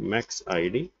सकता है। तो मैक्स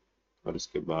आईडी और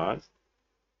उसके बाद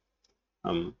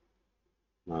हम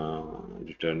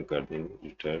रिटर्न कर देंगे,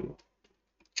 रिटर्न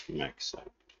मैक्स आईडी।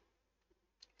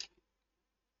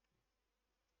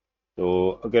 तो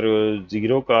अगर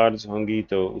 0 कार्स होंगी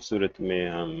तो उस सूरत में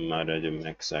हमारा जो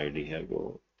मैक्स आईडी है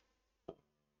वो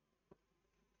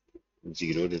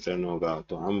 0 रिटर्न होगा।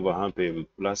 तो हम वहाँ पे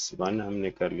 +1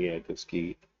 हमने कर लिया है, तो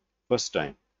उसकी फर्स्ट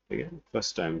टाइम, ठीक है,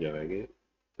 फर्स्ट टाइम जब आएगी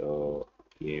तो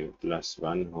ये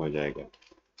 +1 हो जाएगा।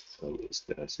 तो इस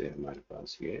तरह से हमारे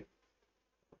पास ये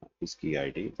इसकी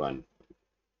आईडी 1।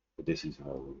 This is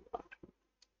how.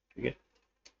 ठीक है,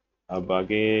 अब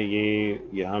आगे ये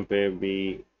यहाँ पे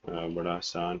भी बड़ा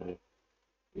आसान है,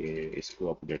 ये इसको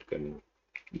अपडेट करना।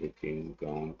 बुकिंग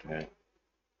काउंट है,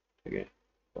 ठीक है,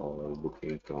 और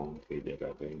बुकिंग काउंट की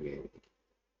जगह पे ये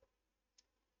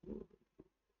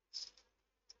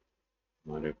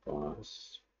हमारे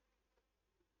पास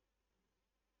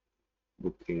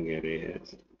बुकिंग एरे है,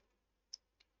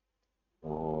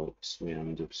 और इसमें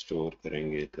हम जब स्टोर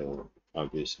करेंगे तो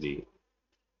ऑब्वियसली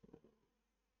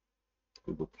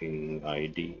बुकिंग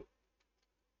आईडी,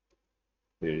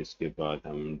 फिर इसके बाद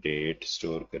हम डेट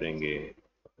स्टोर करेंगे,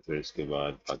 फिर इसके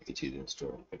बाद बाकी चीज़ें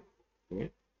स्टोर करेंगे।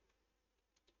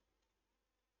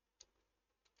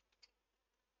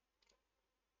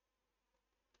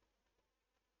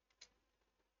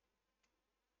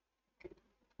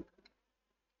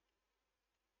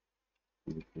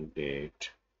 Date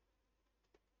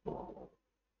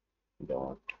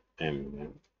dot M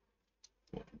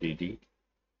D D,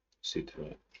 इसी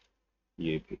तरह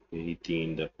ये भी यही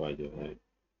 3 दफ़ा जो है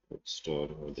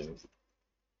स्टोर हो जाएगा।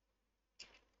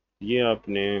 ये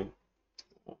आपने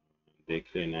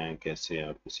देख लेना है कैसे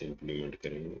आप इसे इम्प्लीमेंट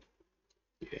करेंगे।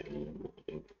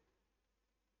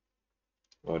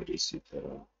 और इसी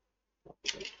तरह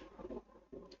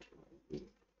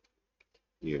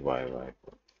ये वाई वाई,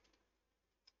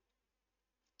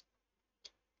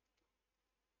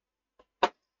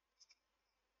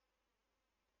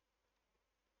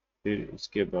 फिर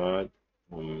इसके बाद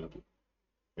हम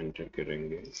एंटर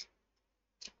करेंगे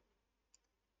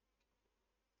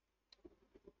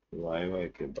वाई वाई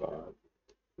के बाद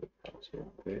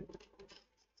यहाँ पे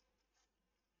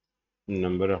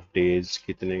नंबर ऑफ डेज,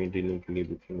 कितने दिनों के लिए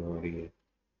बुकिंग हो रही है।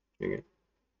 ठीक है,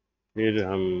 फिर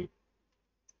हम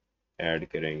ऐड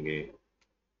करेंगे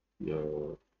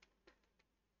जो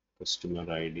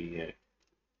कस्टमर आईडी है,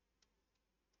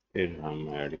 फिर हम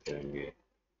ऐड करेंगे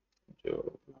जो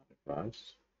हमारे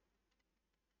पास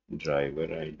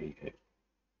ड्राइवर आईडी है,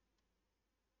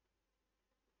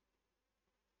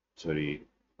 सॉरी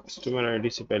कस्टमर आईडी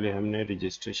से पहले हमने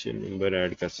रजिस्ट्रेशन नंबर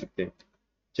ऐड कर सकते हैं।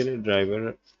 चलिए ड्राइवर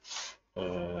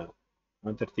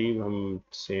हाँ तरतीब हम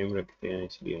सेम रखते हैं,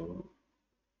 इसलिए हम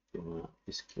यहाँ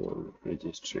इसको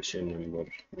रजिस्ट्रेशन नंबर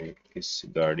में किस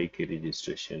गाड़ी की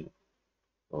रजिस्ट्रेशन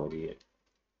और ये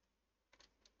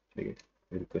ठीक है,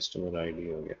 फिर कस्टमर आईडी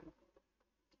हो गया।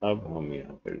 अब हम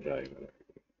यहाँ पर ड्राइवर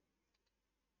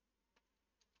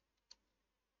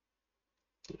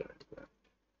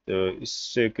तो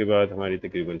इससे के बाद हमारी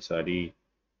तकरीबन सारी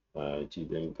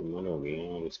चीज़ें मुकम्मल हो गई हैं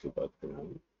और उसके बाद फिर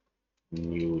हम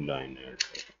न्यू लाइन ऐड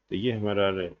करें तो ये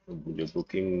हमारा जो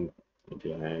बुकिंग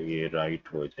जो है ये राइट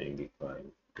हो जाएंगी फाइल,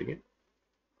 ठीक है।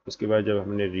 उसके बाद जब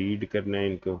हमने रीड करना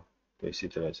है इनको तो इसी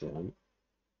तरह से हम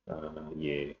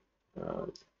ये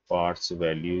पार्ट्स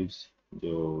वैल्यूज़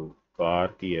जो कार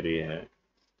की अरे है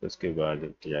तो उसके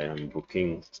बाद चाहे हम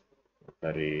बुकिंग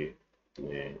अरे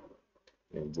में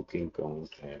बुकिंग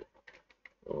काउंट है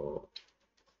तो,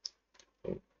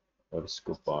 और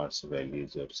इसको पार्स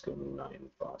वैल्यूज और इसको 9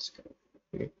 पास करें,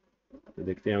 ठीक है। तो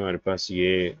देखते हैं हमारे पास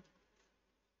ये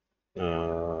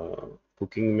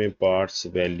बुकिंग में पार्ट्स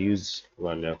वैल्यूज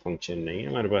वाला फंक्शन नहीं है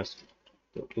हमारे पास,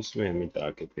 तो उसमें हमें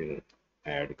ताकि फिर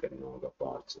ऐड करना होगा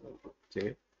पार्ट्स वैल्यू, ठीक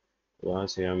है। वहाँ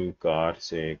से हम कार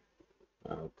से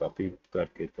कॉपी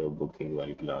करके तो बुकिंग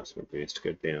वाली क्लास में पेस्ट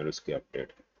करते हैं और उसके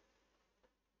अपडेट।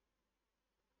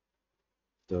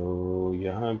 तो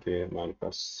यहाँ पे हमारे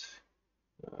पास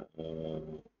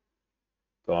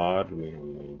कार में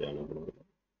हमें जाना पड़ेगा,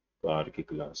 कार की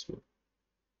क्लास में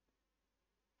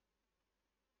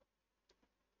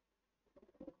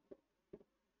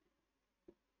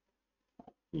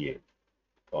ये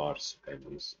कार्स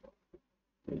वैल्यूज,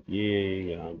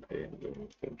 ये यहाँ पे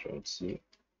कंट्रोल सी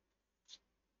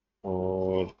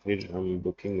और फिर हम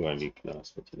बुकिंग वाली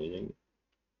क्लास में चले जाएंगे।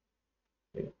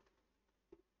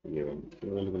 ये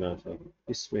बुकिंग वाली क्लास है,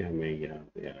 इसमें हमें यहाँ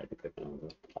पे ऐड करना होगा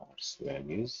पार्स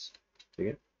वैल्यूज, ठीक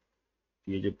है।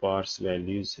 ये जो पार्स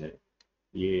वैल्यूज है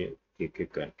ये एक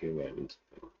एक करके वैल्यूज,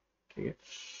 ठीक है।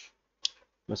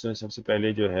 मसलन सबसे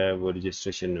पहले जो है वो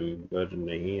रजिस्ट्रेशन नंबर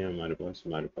नहीं है हमारे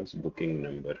पास बुकिंग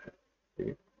नंबर है, ठीक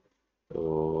है।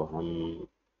 तो हम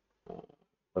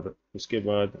और उसके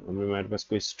बाद हमारे पास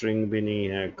कोई स्ट्रिंग भी नहीं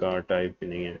है, कार टाइप भी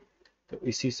नहीं है, तो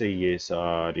इसी से ये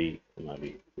सारी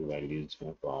हमारी वैल्यूज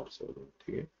में पार्स हो गई,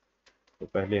 ठीक है। तो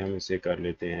पहले हम इसे कर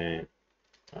लेते हैं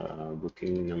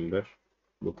बुकिंग नंबर,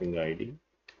 बुकिंग आईडी,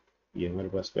 ये हमारे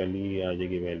पास पहले ही आ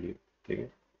जाएगी वैल्यू, ठीक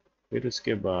है। फिर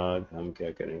उसके बाद हम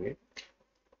क्या करेंगे,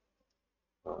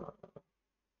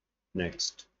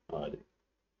 नेक्स्ट आ जाए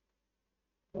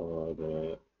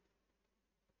और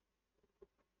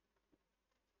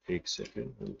एक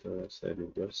सेकेंड हम थोड़ा सा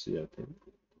रिवर्स जाते हैं,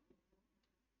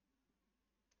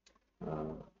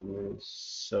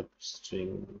 सब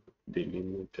स्ट्रिंग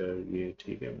डिलीमीटर ये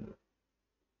ठीक है,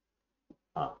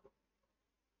 हाँ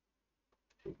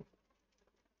ठीक है।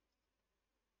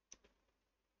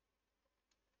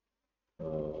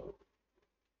 हाँ,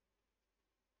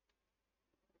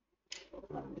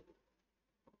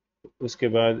 उसके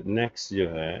बाद नेक्स्ट जो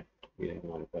है ये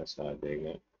हमारे पास आ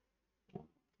जाएगा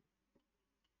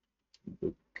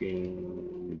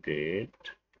बुकिंग डेट,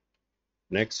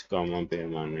 नेक्स्ट कॉमा पे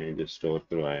हमने जो स्टोर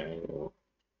करवाया है वो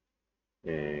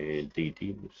डी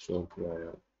टी स्टोर करवाया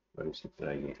और इसी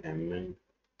तरह ये एम एन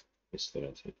इस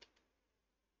तरह से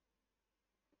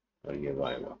और ये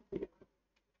वाई वाई,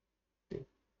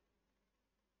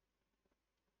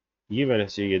 ये वजह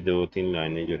से ये दो तीन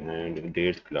लाइनें जो हैं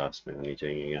डेट क्लास में होनी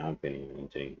चाहिए, यहाँ पे नहीं होनी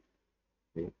चाहिए,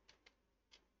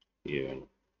 ये वाली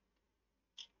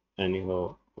एनी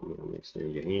हो इसे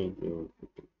यही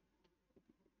implement।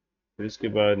 फिर इसके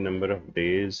बाद नंबर ऑफ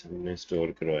डेज हमने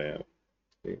स्टोर करवाया,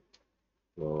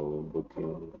 तो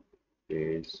बुकिंग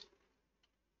डेज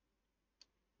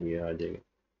ये आ जाएगा।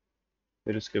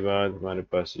 फिर उसके बाद हमारे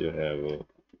पास जो है वो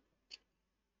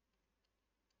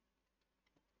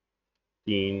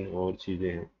तीन और चीज़ें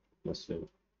हैं, मसलन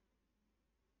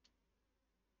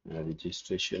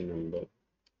रजिस्ट्रेशन नंबर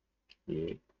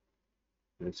ये,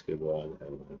 फिर उसके बाद है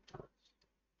हमारे पास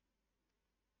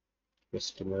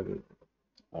कस्टमर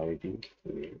आईडी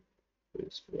ये, फिर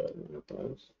उसके बाद हमारे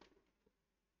पास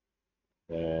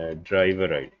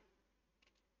ड्राइवर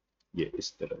आईडी ये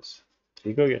इस तरह से,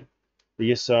 ठीक हो गया। तो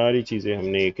ये सारी चीज़ें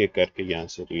हमने एक एक करके यहाँ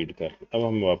से रीड कर, अब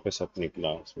हम वापस अपनी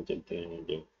क्लास में चलते हैं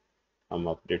जो हम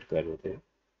अपडेट कर रहे थे।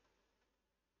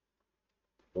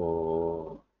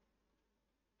 तो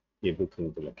ये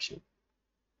बुकिंग कलेक्शन,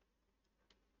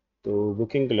 तो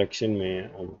बुकिंग कलेक्शन में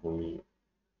अब हम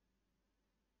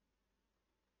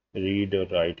रीड और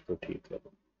राइट को ठीक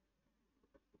करें,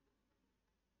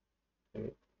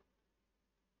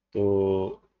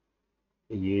 तो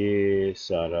ये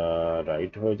सारा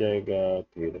राइट हो जाएगा।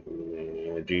 फिर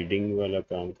हमें रीडिंग वाला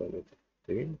काम करना था,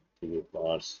 ठीक है। तो ये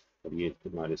पार्स और ये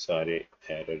तुम्हारे सारे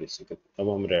एरर इसी का, अब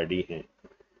हम रेडी हैं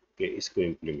कि इसको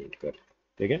इम्प्लीमेंट करें,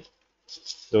 ठीक है।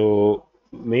 तो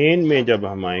मेन में जब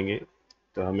हम आएंगे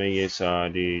तो हमें ये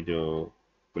सारी जो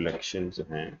कलेक्शंस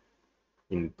हैं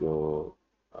इनको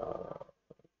आ,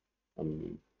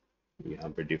 हम यहाँ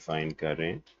पे डिफाइन कर रहे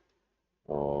हैं,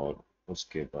 और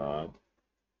उसके बाद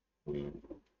हम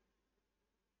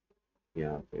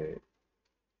यहाँ पे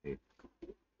एक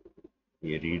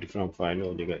ये रीड फ्रॉम फाइल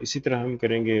हो जाएगा। इसी तरह हम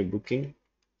करेंगे बुकिंग,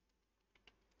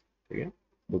 ठीक है,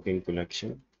 बुकिंग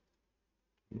कलेक्शन।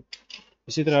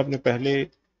 इसी तरह आपने पहले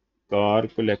कार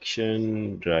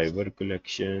कलेक्शन, ड्राइवर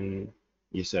कलेक्शन,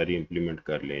 ये सारी इंप्लीमेंट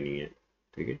कर लेनी है,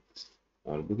 ठीक है।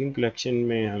 और बुकिंग कलेक्शन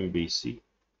में हम बीसी,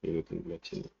 ये बुकिंग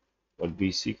कलेक्शन, और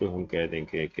बीसी को हम कह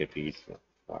देंगे कि रीड फ्रॉम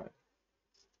फाइल,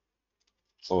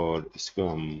 और इसको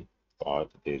हम पाथ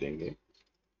दे देंगे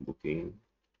बुकिंग,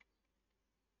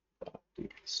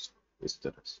 इस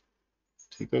तरह से,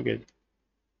 ठीक हो गया जी।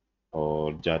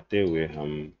 और जाते हुए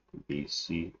हम B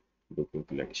C booking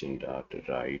collection dot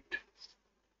right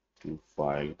to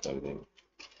file कर देंगे,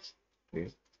 ठीक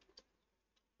है।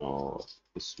 और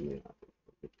इसमें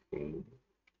बुकिंग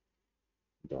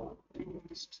डॉट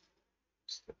लिस्ट।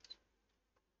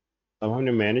 अब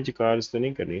हमने मैनेज कार्स तो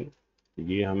नहीं करनी,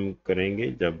 ये हम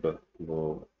करेंगे जब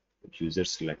वो यूज़र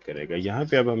सेलेक्ट करेगा। यहाँ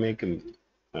पे अब हमें एक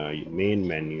मेन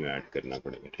मेन्यू ऐड करना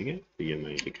पड़ेगा, ठीक है। तो ये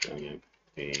मैं लिख रहा हूँ यहाँ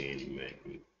मेन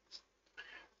मेन्यू।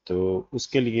 तो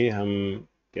उसके लिए हम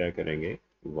क्या करेंगे,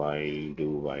 वाइल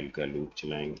डू वाइल का लूप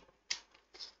चलाएंगे,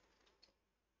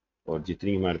 और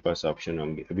जितनी हमारे पास ऑप्शन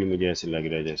होंगी, अभी मुझे ऐसे लग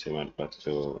रहा है जैसे हमारे पास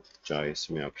जो चॉइस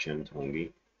में ऑप्शन होंगी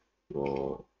वो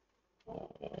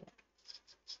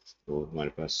वो हमारे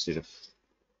पास सिर्फ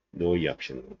दो ही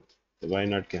ऑप्शन होंगे। तो वाई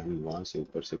नॉट के हम वहाँ से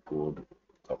ऊपर से कोड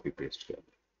कॉपी पेस्ट कर दें।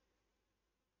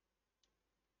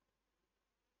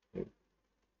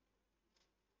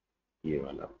 ये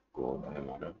वाला कोड है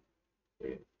हमारा,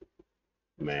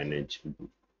 मैनेज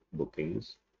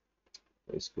बुकिंग्स,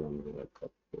 इसको हम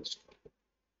कॉपी पेस्ट कर दें।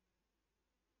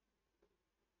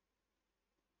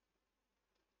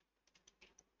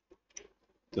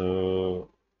 तो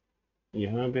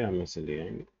यहाँ पे हम इसे ले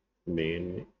आएंगे मेन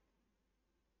में,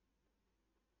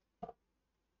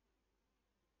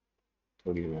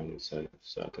 थोड़ी हमारे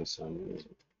साथ आसानी है।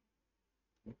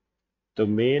 तो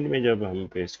मेन में जब हम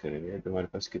पेस्ट करेंगे तो हमारे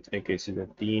पास कितने केसेस हैं,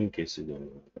 तीन केसेस हैं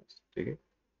हमारे पास, ठीक है।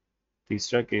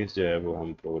 तीसरा केस जो है वो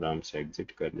हम प्रोग्राम से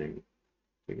एग्जिट कर देंगे,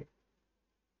 ठीक है,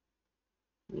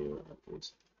 ये वाला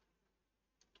केस,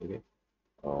 ठीक है।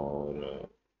 और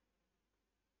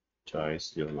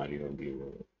चॉइस जो हमारी होगी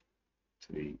वो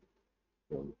 3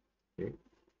 होगी, ठीक।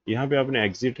 यहाँ पे आपने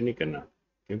एग्जिट नहीं करना,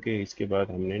 क्योंकि इसके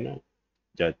बाद हमने ना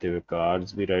जाते हुए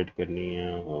कार्ड्स भी राइट करनी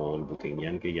है और बुकिंग,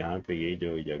 यानी कि यहाँ पे ये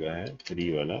जो जगह है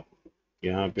 3 वाला,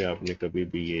 यहाँ पे आपने कभी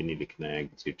भी ये नहीं लिखना है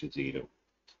एग्जिट 0,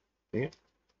 ठीक है।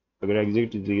 अगर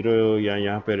एग्जिट 0 या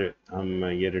यहाँ पर हम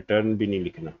ये रिटर्न भी नहीं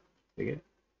लिखना, ठीक है,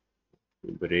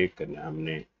 ब्रेक करना है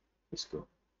हमने इसको।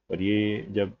 और ये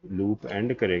जब लूप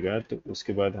एंड करेगा तो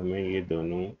उसके बाद हमें ये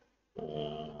दोनों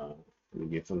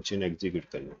ये फंक्शन एग्जीक्यूट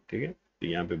करना है, ठीक है। तो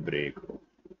यहाँ पे ब्रेक हो।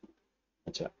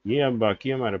 अच्छा, ये अब बाकी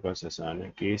हमारे पास आसान है।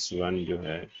 केस 1 जो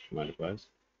है हमारे पास,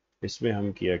 इसमें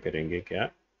हम किया करेंगे क्या,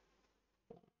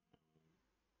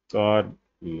 कार,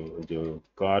 जो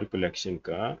कार कलेक्शन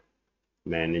का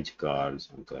मैनेज कार्स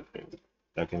हम कर रहे हैं,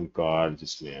 ताकि हम कार्स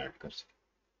इसमें ऐड कर सकें,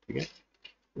 ठीक है।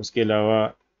 उसके अलावा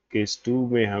केस 2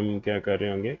 में हम क्या कर रहे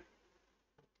होंगे,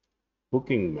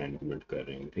 बुकिंग मैनेजमेंट कर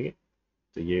रहे हैं, ठीक है।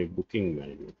 तो ये बुकिंग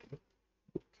मैनेजमेंट है,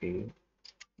 बुकिंग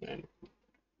मैनेजमेंट।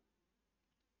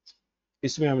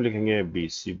 इसमें हम लिखेंगे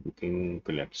BC booking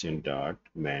collection dot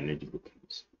manage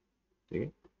bookings, ठीक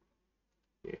है।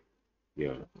 ये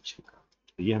वाला फंक्शन का,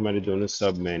 तो ये हमारे दोनों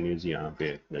सब मेन्यूज यहाँ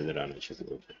पे नजर आना शुरू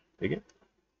हो जाए, ठीक है।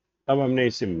 अब हमने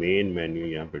इसे मेन मेन्यू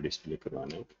यहाँ पे डिस्प्ले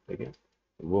करवाना है, ठीक है।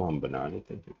 वो हम बना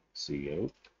लेते हैं, सी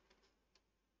आउट।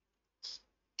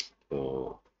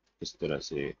 तो इस तरह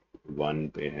से 1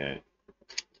 पे है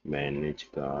मैनेज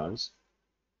कार्स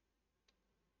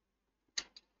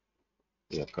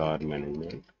या car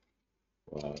management,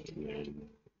 car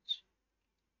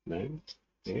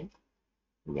management,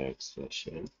 back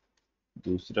session.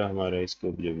 दूसरा हमारा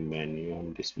इसको जब मेन्यू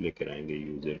हम डिस्प्ले कराएंगे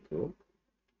यूजर को,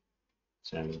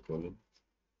 सेमीकोलन,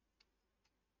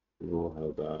 वो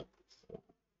होगा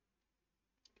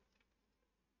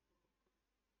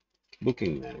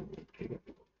बुकिंग मैनेजमेंट, ठीक है,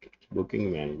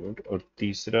 बुकिंग मैनेजमेंट। और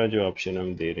तीसरा जो ऑप्शन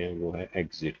हम दे रहे हैं वो है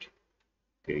एग्जिट,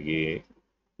 कि ये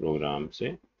प्रोग्राम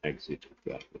से एग्जिट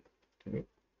कर दें, ठीक है।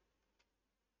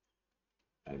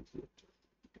 एग्जिट,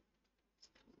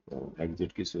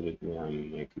 एग्जिट की सूरत में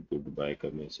हम एक गुड बाय का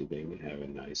मैसेज देंगे, have a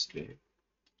nice day,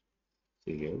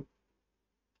 C you.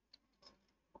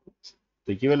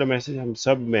 तो ये वाला मैसेज हम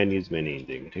सब मेन्यूज में नहीं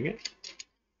देंगे, ठीक है।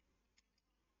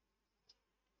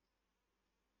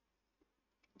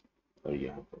 और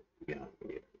यहाँ पर ठीक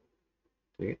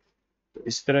है। तो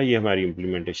इस तरह ये हमारी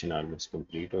इम्प्लीमेंटेशन ऑलमोस्ट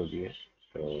कंप्लीट हो गई है।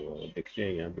 तो देखते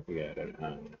हैं यहाँ पे कोई एरर,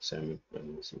 हाँ सेमी।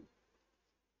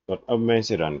 और अब मैं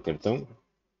इसे रन करता हूँ,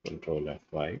 कंट्रोल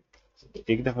F5,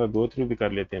 एक दफ़ा गो थ्रू भी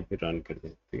कर लेते हैं फिर रन करते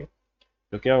हैं, ठीक है।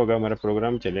 तो क्या होगा, हमारा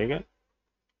प्रोग्राम चलेगा।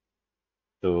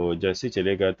 तो जैसे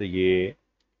चलेगा तो ये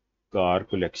कार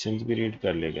कलेक्शंस भी रीड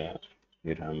कर लेगा,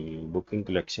 फिर हम बुकिंग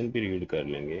कलेक्शन भी रीड कर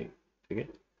लेंगे, ठीक है।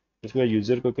 इसमें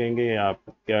यूज़र को कहेंगे आप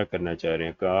क्या करना चाह रहे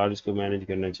हैं, कार्स को मैनेज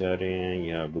करना चाह रहे हैं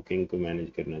या बुकिंग को मैनेज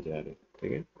करना चाह रहे हैं,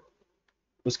 ठीक है।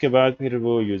 उसके बाद फिर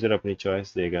वो यूज़र अपनी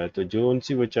चॉइस देगा, तो जो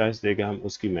उनसी वो चॉइस देगा हम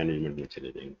उसकी मैनेजमेंट में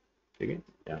चले जाएंगे, ठीक है।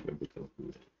 यहाँ पे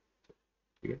बुकिंग,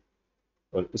 ठीक है।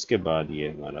 और उसके बाद ये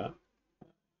हमारा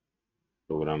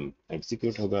प्रोग्राम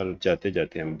एग्जीक्यूट होगा और जाते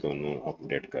जाते हम दोनों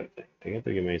अपडेट करते हैं, ठीक है।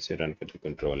 तो ये मैं इसे रन करके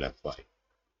कंट्रोल F5।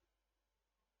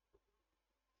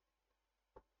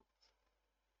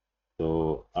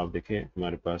 तो आप देखें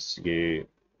हमारे पास ये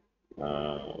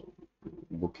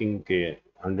बुकिंग के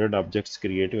 100 ऑब्जेक्ट्स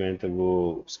क्रिएट हुए हैं, तो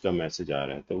वो उसका मैसेज आ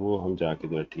रहा है, तो वो हम जाके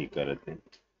जो ठीक कर लेते हैं।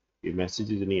 ये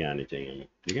मैसेजेस नहीं आने चाहिए हमें,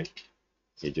 ठीक है।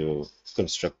 ये जो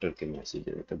कंस्ट्रक्टर के मैसेज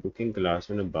है, तो बुकिंग क्लास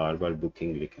में ना बार बार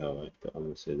बुकिंग लिखा हुआ है, तो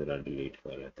हम उसे ज़रा डिलीट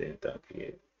कर लेते हैं ताकि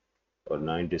ये, और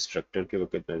ना ही डिस्ट्रक्टर के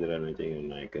वक्त नज़र आना चाहिए और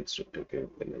ना ही कंस्ट्रक्टर के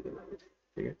वक्त नज़र आना चाहिए,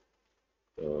 ठीक है।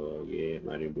 तो ये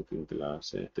हमारी बुकिंग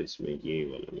क्लास है, तो इसमें ये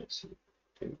वाला मैसेज,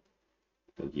 ठीक है।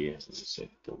 तो ये हम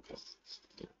सेट होगा।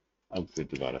 अब फिर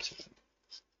दोबारा से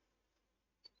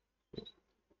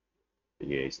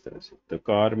ये इस तरह से, तो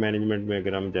कार मैनेजमेंट में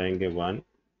अगर हम जाएंगे वन,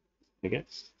 ठीक है।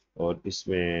 और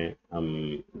इसमें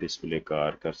हम डिस्प्ले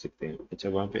कार कर सकते हैं। अच्छा,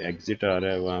 वहाँ पे एग्जिट आ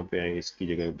रहा है, वहाँ पे इसकी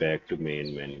जगह बैक टू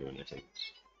मेन मेन्यू होना चाहिए।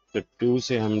 तो टू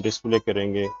से हम डिस्प्ले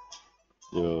करेंगे,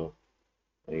 जो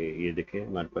ये देखें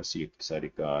हमारे पास ये सारी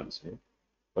कार्स हैं।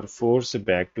 और फोर से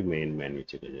बैक टू मेन मेन्यू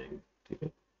चले जाएंगे, ठीक है।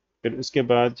 फिर उसके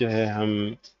बाद जो है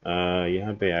हम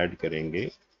यहाँ पे ऐड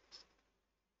करेंगे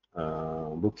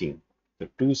बुकिंग। तो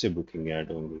टू से बुकिंग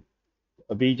ऐड होंगी।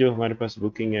 अभी जो हमारे पास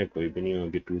बुकिंग है कोई भी नहीं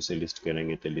होगी, टू से लिस्ट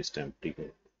करेंगे तो लिस्ट एम्प्टी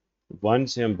है। वन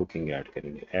से हम बुकिंग ऐड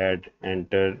करेंगे, add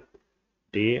enter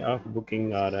day of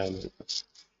booking आ रहा है मेरे पास,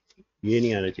 ये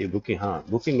नहीं आना चाहिए बुकिंग, हाँ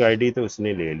बुकिंग आईडी तो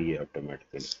उसने ले ली है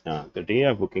ऑटोमेटिकली, हाँ। तो डे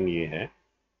ऑफ बुकिंग ये है,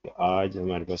 तो आज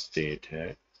हमारे पास डेट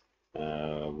है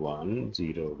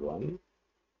 1/01,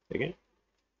 ठीक है।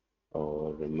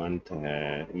 और मंथ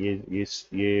है,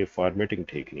 ये फॉर्मेटिंग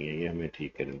ठीक नहीं है, ये हमें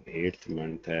ठीक करेंगे। 8th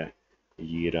मंथ है,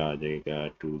 ईयर आ जाएगा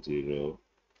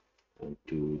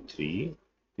 2023,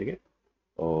 ठीक है।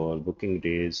 और बुकिंग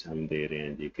डेज हम दे रहे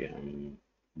हैं जी कि हम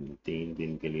 3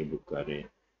 दिन के लिए बुक कर रहे हैं।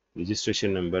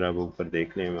 रजिस्ट्रेशन नंबर आप ऊपर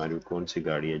देख लें हमारी कौन सी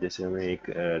गाड़ी है। जैसे हमें एक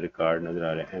रिकॉर्ड नज़र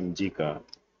आ रहा है MG का,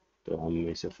 तो हम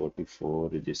इसे 44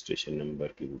 रजिस्ट्रेशन नंबर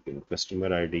की बुकिंग,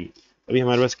 कस्टमर आईडी अभी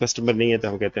हमारे पास कस्टमर नहीं है, तो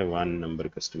हम कहते हैं 1 नंबर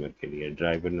कस्टमर के लिए,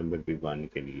 ड्राइवर नंबर भी 1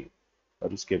 के लिए।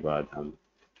 और उसके बाद हम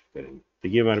करेंगे, तो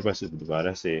ये हमारे पास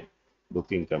दोबारा से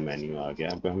बुकिंग का मेन्यू आ गया।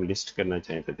 अब हम लिस्ट करना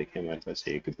चाहें तो देखिए हमारे पास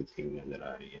एक बुकिंग नज़र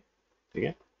आ रही है, ठीक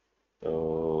है।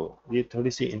 तो ये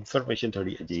थोड़ी सी इंफॉर्मेशन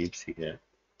थोड़ी अजीब सी है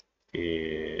कि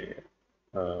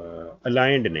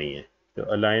अलाइंड नहीं है, तो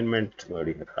अलाइनमेंट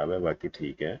थोड़ी ख़राब है, बाकी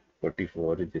ठीक है।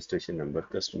 44 रजिस्ट्रेशन नंबर,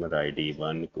 कस्टमर आईडी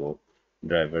 1 को,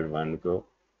 ड्राइवर 1 को,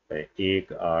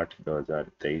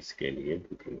 1/8/2023 के लिए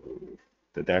बुकिंग होगी।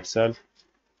 तो दैट्स ऑल।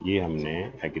 ये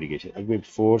हमने एग्रीगेशन, अभी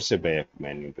 4 से बैक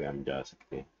मेन्यू पे हम जा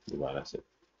सकते हैं दोबारा से।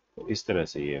 तो इस तरह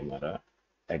से ये हमारा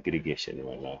एग्रीगेशन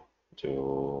वाला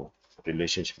जो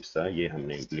रिलेशनशिप था ये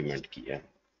हमने इम्प्लीमेंट किया है।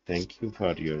 Thank you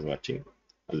for your watching.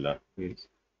 अल्लाह हाफिज़।